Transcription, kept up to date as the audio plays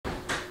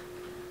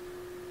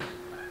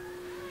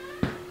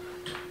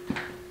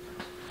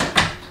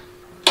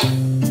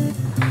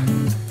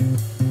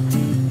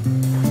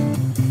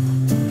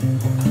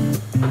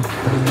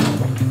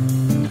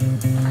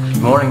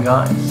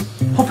morning, guys.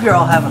 Hope you're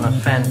all having a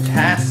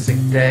fantastic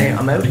day.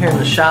 I'm out here in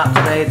the shop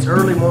today. It's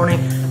early morning,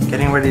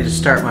 getting ready to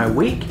start my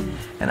week,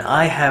 and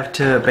I have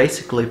to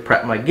basically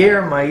prep my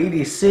gear, my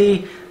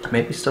EDC,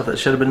 maybe stuff that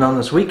should have been done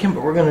this weekend,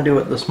 but we're going to do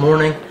it this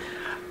morning.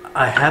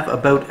 I have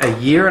about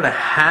 1.5 years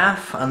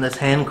on this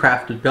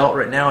handcrafted belt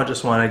right now. I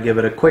just want to give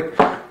it a quick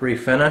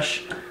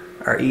refinish.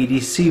 Our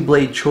EDC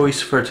blade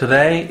choice for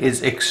today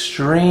is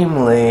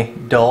extremely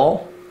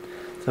dull.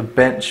 It's a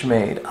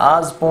Benchmade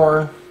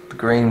Osborne, the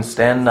green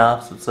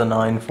standoffs. It's a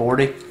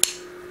 940. We'll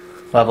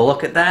have a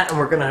look at that, and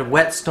we're going to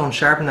whetstone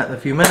sharpen that in a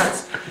few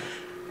minutes.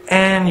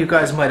 And you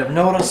guys might have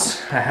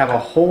noticed I have a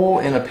hole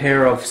in a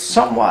pair of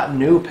somewhat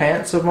new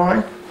pants of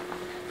mine.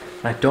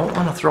 I don't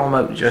want to throw them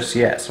out just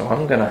yet, so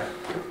I'm going to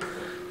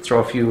throw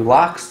a few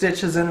lock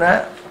stitches in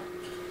that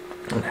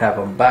and have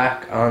them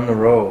back on the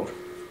road.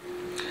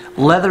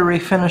 Leather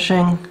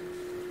refinishing,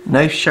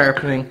 knife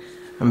sharpening,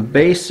 and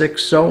basic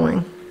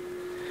sewing.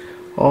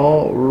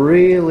 All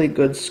really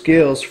good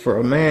skills for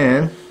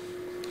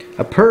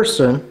a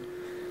person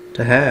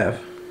to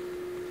have.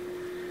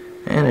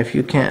 And if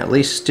you can't at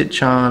least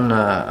stitch on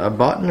a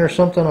button or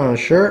something on a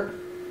shirt,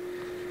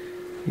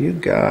 you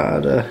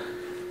gotta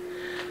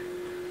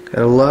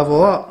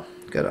level up,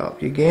 gotta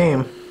up your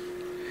game.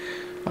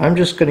 I'm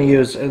just gonna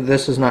use,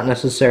 this is not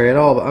necessary at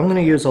all, but I'm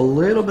gonna use a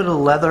little bit of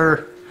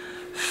leather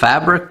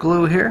fabric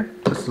glue here.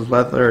 This is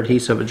leather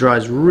adhesive. It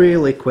dries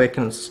really quick,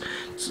 and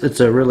it's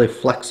a really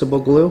flexible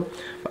glue.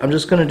 But I'm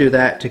just going to do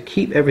that to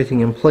keep everything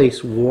in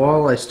place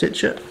while I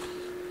stitch it.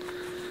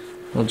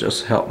 It'll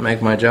just help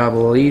make my job a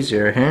little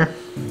easier here.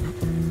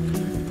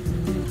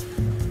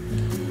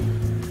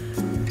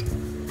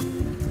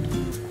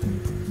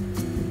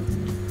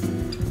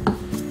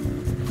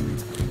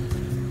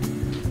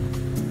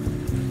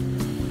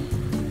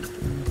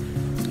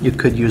 You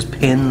could use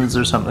pins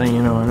or something,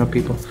 you know, I know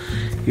people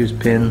use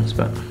pins,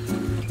 but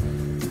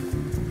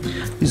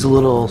these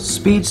little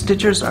speed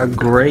stitchers are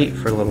great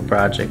for little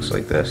projects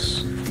like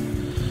this.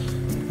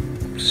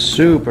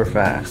 Super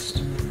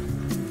fast.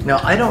 Now,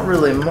 I don't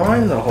really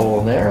mind the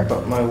hole there,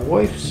 but my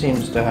wife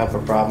seems to have a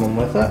problem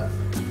with it.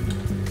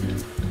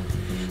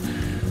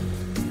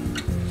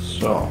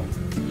 So,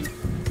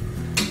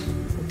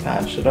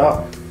 patch it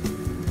up.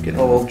 Getting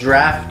a little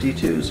drafty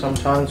too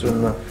sometimes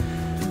when the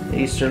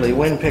easterly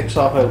wind picks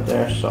up out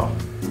there, so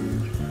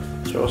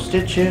throw a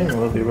stitch in and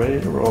we'll be ready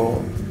to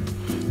roll.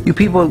 You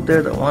people out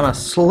there that want a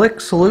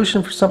slick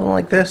solution for something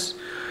like this,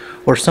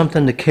 or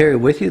something to carry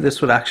with you,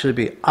 this would actually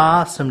be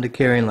awesome to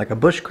carry in like a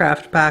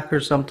bushcraft pack or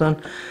something.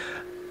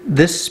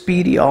 This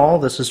Speedy All,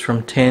 this is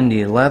from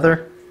Tandy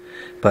Leather,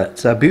 but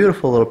it's a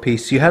beautiful little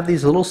piece. You have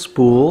these little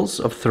spools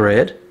of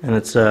thread, and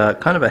it's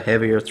kind of a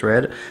heavier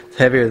thread. It's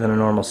heavier than a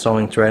normal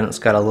sewing thread, and it's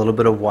got a little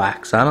bit of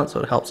wax on it, so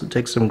it helps it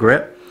take some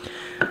grip.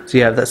 So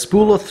you have that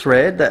spool of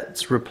thread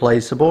that's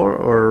replaceable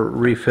or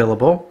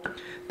refillable.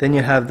 Then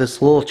you have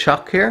this little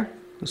chuck here,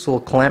 this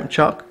little clamp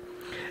chuck,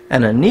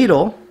 and a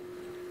needle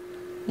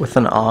with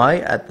an eye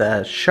at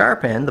the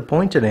sharp end, the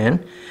pointed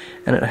end,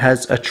 and it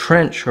has a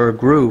trench or a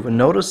groove. And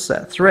notice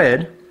that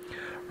thread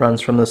runs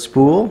from the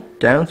spool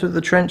down through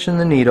the trench in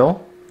the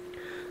needle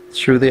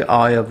through the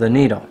eye of the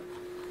needle.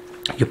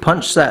 You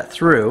punch that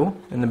through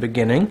in the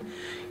beginning,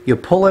 you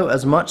pull out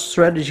as much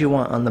thread as you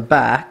want on the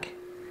back,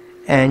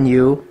 and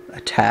you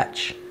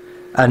attach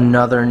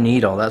another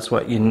needle. That's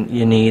what you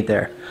need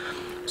there.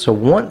 So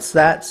once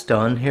that's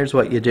done, here's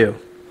what you do.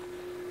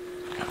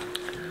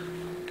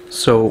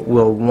 So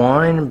we'll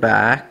wind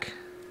back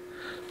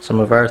some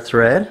of our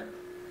thread.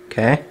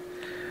 Okay,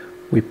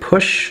 we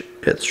push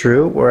it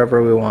through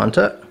wherever we want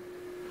it.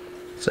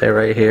 Say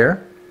right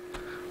here.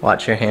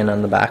 Watch your hand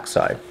on the back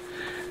side.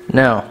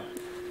 Now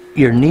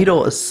your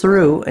needle is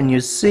through, and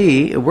you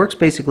see it works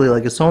basically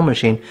like a sewing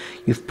machine.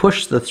 You've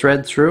pushed the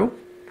thread through,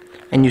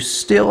 and you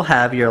still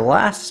have your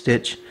last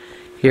stitch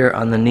here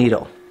on the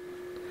needle.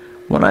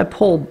 When I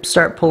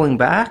start pulling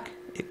back,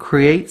 it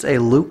creates a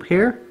loop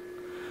here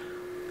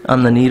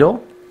on the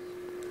needle.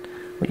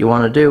 What you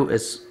want to do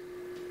is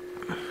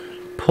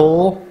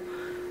pull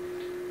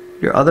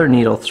your other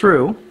needle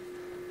through,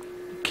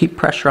 keep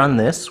pressure on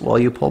this while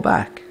you pull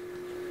back,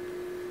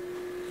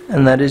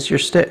 and that is your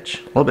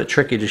stitch. A little bit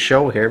tricky to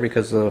show here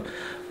because of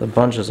the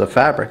bunches of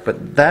fabric,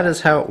 but that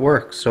is how it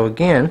works. So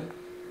again,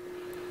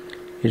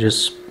 you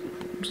just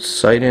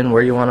sight in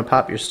where you want to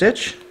pop your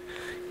stitch,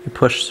 you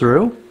push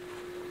through,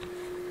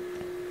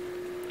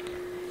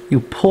 you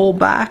pull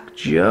back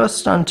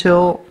just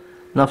until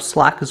enough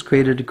slack is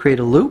created to create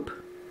a loop,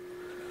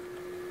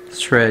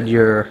 thread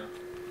your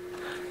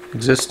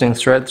existing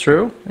thread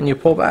through, and you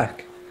pull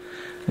back,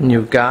 and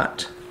you've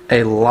got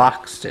a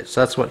lock stitch.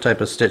 That's what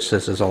type of stitch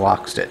this is, a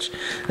lock stitch.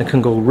 It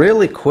can go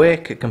really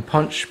quick. It can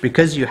punch,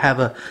 because you have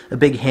a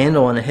big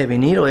handle and a heavy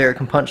needle here, it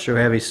can punch through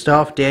heavy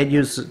stuff. Dad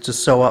used it to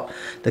sew up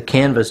the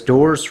canvas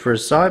doors for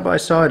his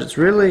side-by-side. It's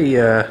really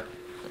a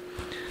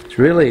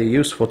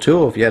useful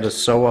tool if you had to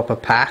sew up a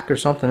pack or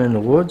something in the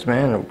woods,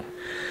 man. It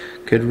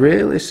could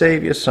really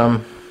save you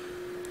some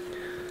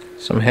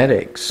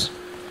headaches.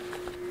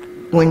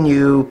 when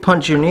you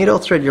punch your needle,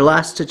 thread your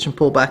last stitch and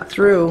pull back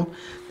through,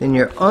 then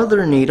your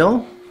other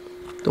needle,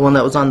 the one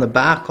that was on the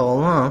back all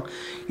along,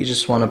 you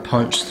just want to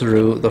punch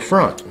through the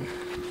front.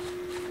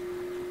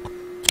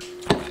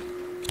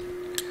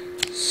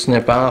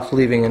 Snip off,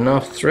 leaving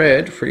enough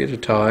thread for you to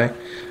tie a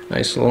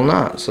nice little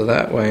knot, so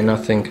that way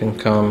nothing can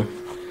come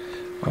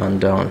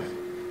undone.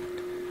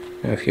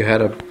 Now if you had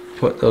to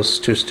put those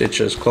two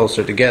stitches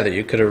closer together,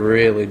 you could have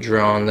really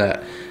drawn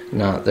that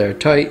knot there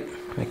tight.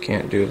 I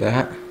can't do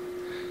that,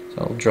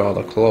 so I'll draw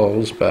the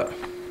close, but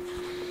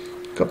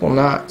a couple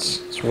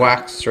knots. It's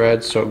wax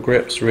thread, so it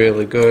grips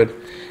really good,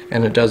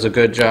 and it does a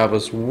good job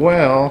as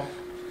well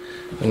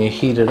when you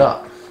heat it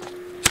up.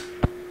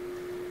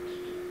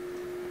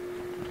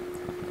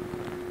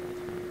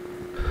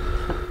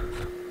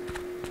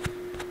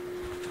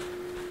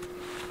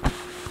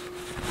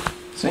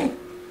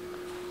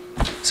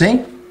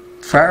 See?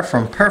 Far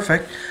from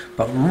perfect,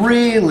 but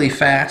really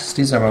fast.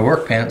 These are my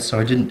work pants, so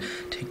I didn't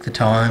take the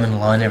time and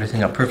line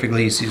everything up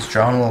perfectly. You see it's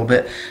drawn a little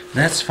bit.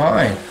 That's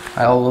fine.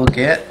 I will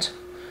get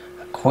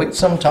quite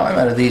some time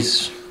out of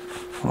these,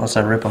 unless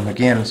I rip them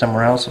again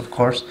somewhere else, of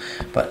course.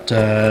 But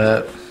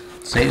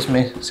saves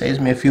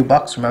me a few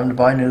bucks from having to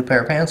buy a new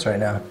pair of pants right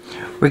now.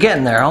 We're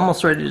getting there,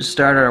 almost ready to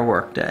start our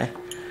work day.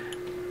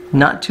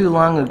 Not too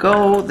long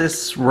ago,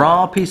 this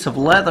raw piece of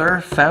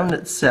leather found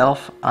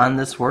itself on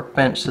this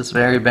workbench, this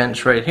very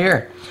bench right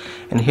here.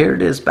 And here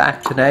it is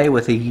back today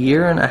with a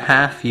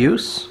 1.5 year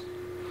use.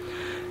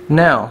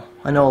 Now,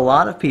 I know a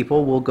lot of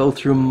people will go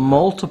through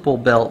multiple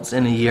belts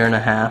in a 1.5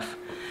 year,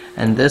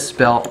 and this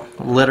belt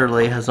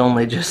literally has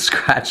only just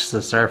scratched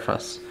the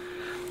surface.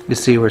 You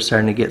see we're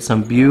starting to get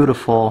some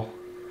beautiful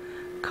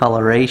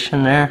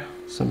coloration there,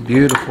 some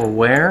beautiful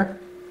wear.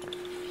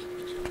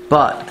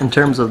 But in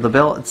terms of the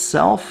belt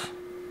itself,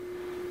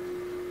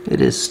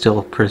 it is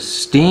still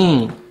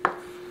pristine.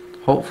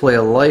 Hopefully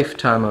a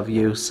lifetime of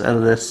use out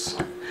of this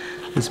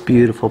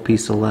beautiful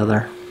piece of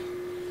leather.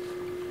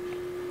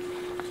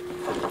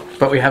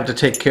 But we have to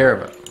take care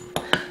of it.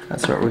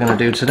 That's what we're going to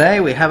do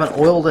today. We haven't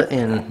oiled it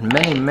in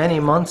many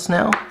months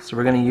now, so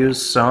we're going to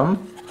use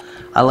some.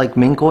 I like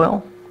mink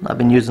oil. I've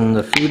been using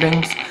the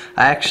Feedings.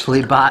 I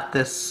actually bought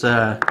this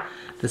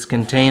this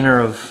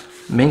container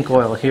of mink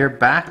oil here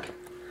back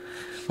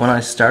when I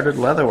started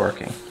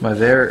leatherworking, my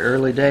very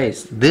early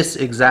days. This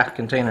exact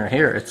container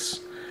here,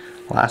 it's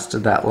lasted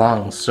that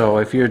long. So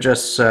if you're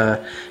just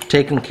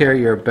taking care of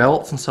your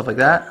belts and stuff like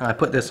that, I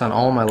put this on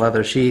all my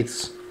leather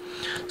sheaths.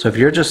 So if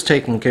you're just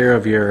taking care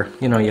of your,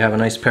 you have a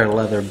nice pair of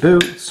leather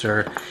boots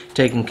or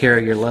taking care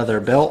of your leather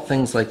belt,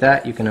 things like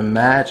that, you can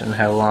imagine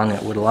how long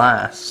it would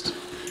last.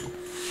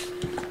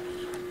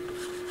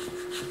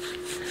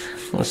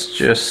 Let's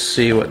just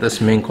see what this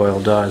mink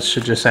oil does.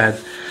 Should just add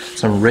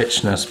some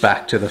richness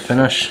back to the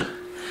finish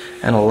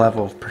and a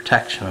level of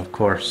protection, of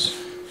course.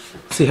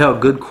 See how a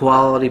good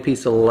quality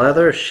piece of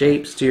leather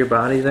shapes to your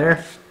body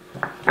there?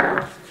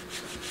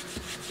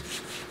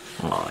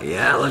 Oh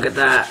yeah, look at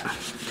that.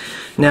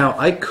 Now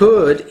I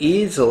could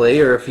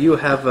easily, or if you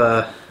have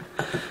a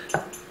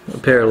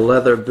pair of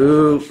leather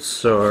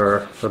boots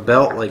or a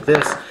belt like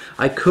this,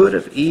 I could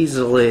have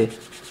easily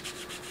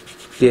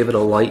gave it a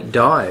light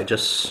dye.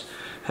 Just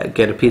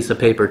get a piece of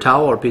paper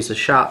towel or a piece of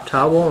shop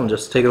towel and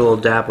just take a little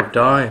dab of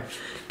dye,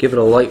 give it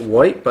a light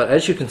white, but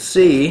as you can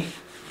see,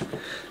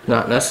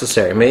 not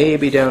necessary.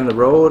 Maybe down the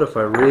road, if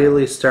I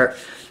really start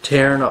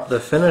tearing up the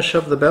finish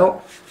of the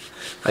belt,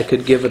 I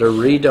could give it a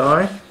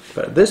re-dye,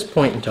 but at this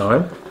point in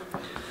time,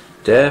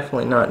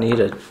 definitely not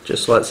needed.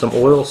 Just let some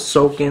oil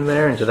soak in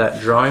there into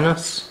that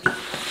dryness.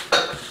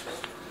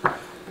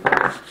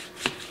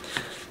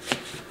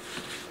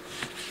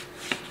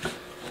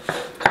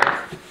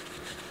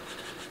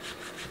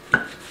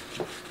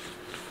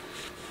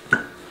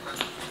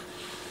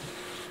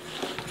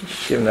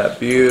 Giving that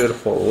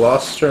beautiful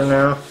luster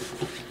now.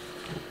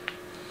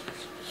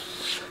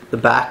 The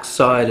back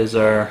side is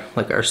our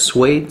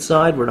suede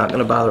side. We're not going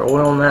to bother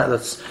oiling that.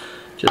 That's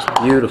just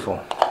beautiful.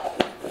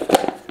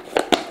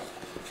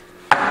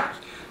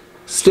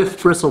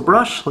 Stiff bristle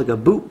brush, like a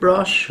boot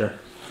brush or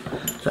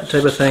that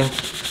type of thing.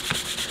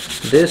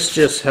 This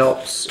just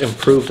helps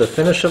improve the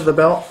finish of the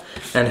belt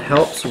and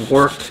helps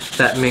work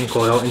that mink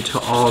oil into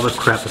all the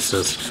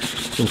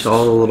crevices, into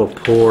all the little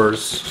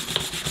pores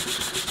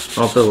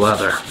of the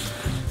leather.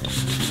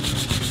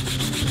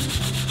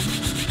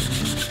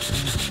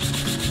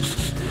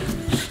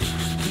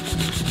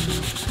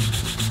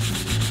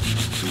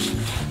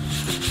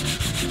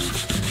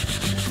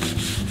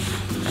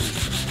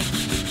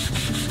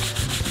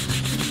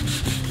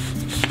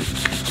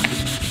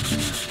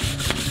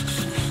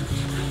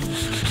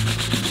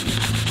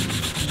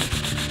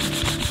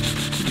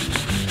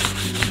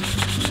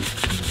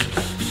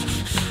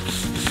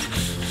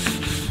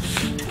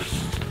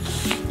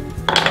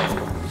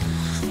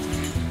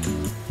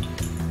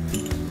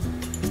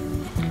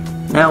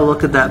 Now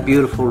look at that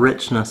beautiful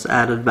richness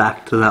added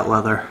back to that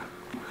leather.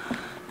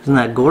 Isn't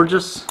that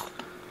gorgeous?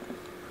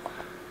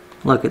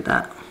 Look at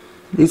that.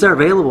 These are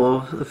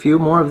available. A few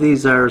more of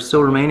these are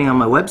still remaining on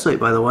my website,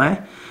 by the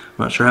way.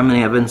 I'm not sure how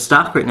many have in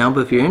stock right now,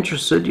 but if you're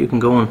interested, you can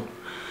go and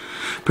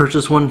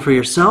purchase one for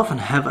yourself and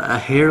have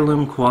a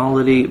heirloom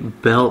quality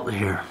belt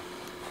here.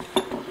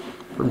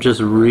 I'm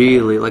just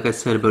really, like I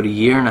said, about 1.5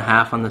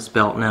 years on this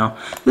belt now.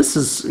 This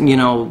is, you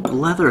know,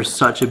 leather is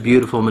such a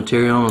beautiful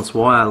material, and it's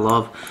why I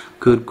love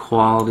good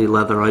quality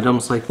leather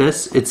items like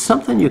this. It's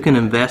something you can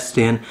invest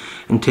in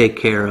and take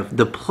care of.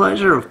 The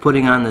pleasure of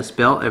putting on this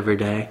belt every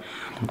day,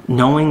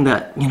 knowing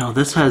that, you know,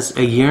 this has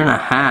 1.5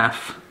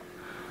 years,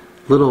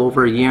 little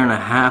over 1.5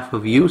 years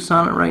of use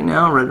on it right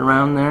now, right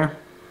around there.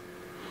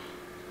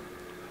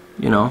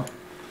 You know,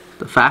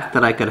 the fact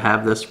that I could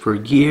have this for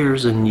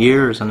years and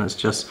years and it's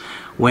just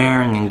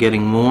wearing and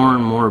getting more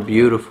and more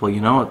beautiful,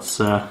 you know,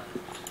 it's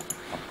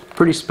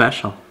pretty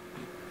special.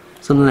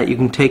 Something that you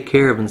can take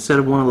care of instead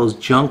of one of those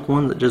junk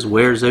ones that just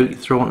wears out, you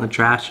throw it in the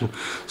trash and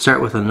start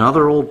with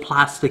another old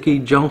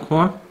plasticky junk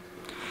one.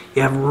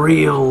 You have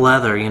real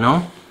leather, you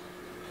know,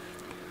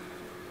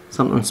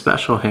 something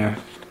special here.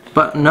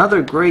 But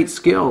another great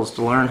skill is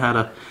to learn how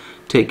to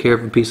take care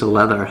of a piece of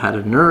leather, how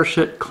to nourish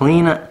it,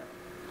 clean it,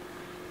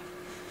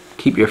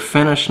 keep your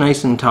finish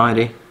nice and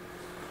tidy.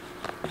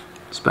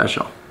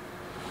 Special.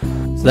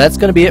 So that's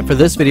going to be it for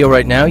this video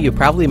right now. You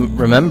probably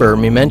remember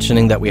me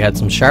mentioning that we had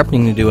some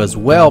sharpening to do as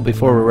well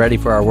before we're ready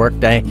for our work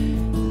day.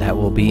 That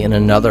will be in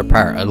another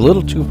part, a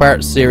little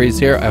 2-part series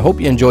here. I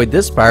hope you enjoyed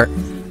this part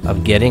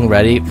of getting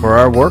ready for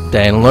our work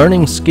day and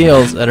learning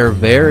skills that are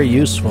very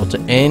useful to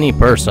any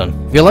person.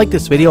 If you like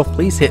this video,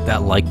 please hit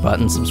that like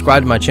button,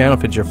 subscribe to my channel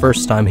if it's your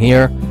first time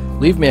here,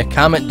 leave me a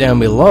comment down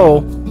below,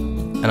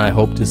 and I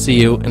hope to see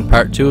you in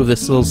part 2 of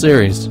this little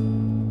series.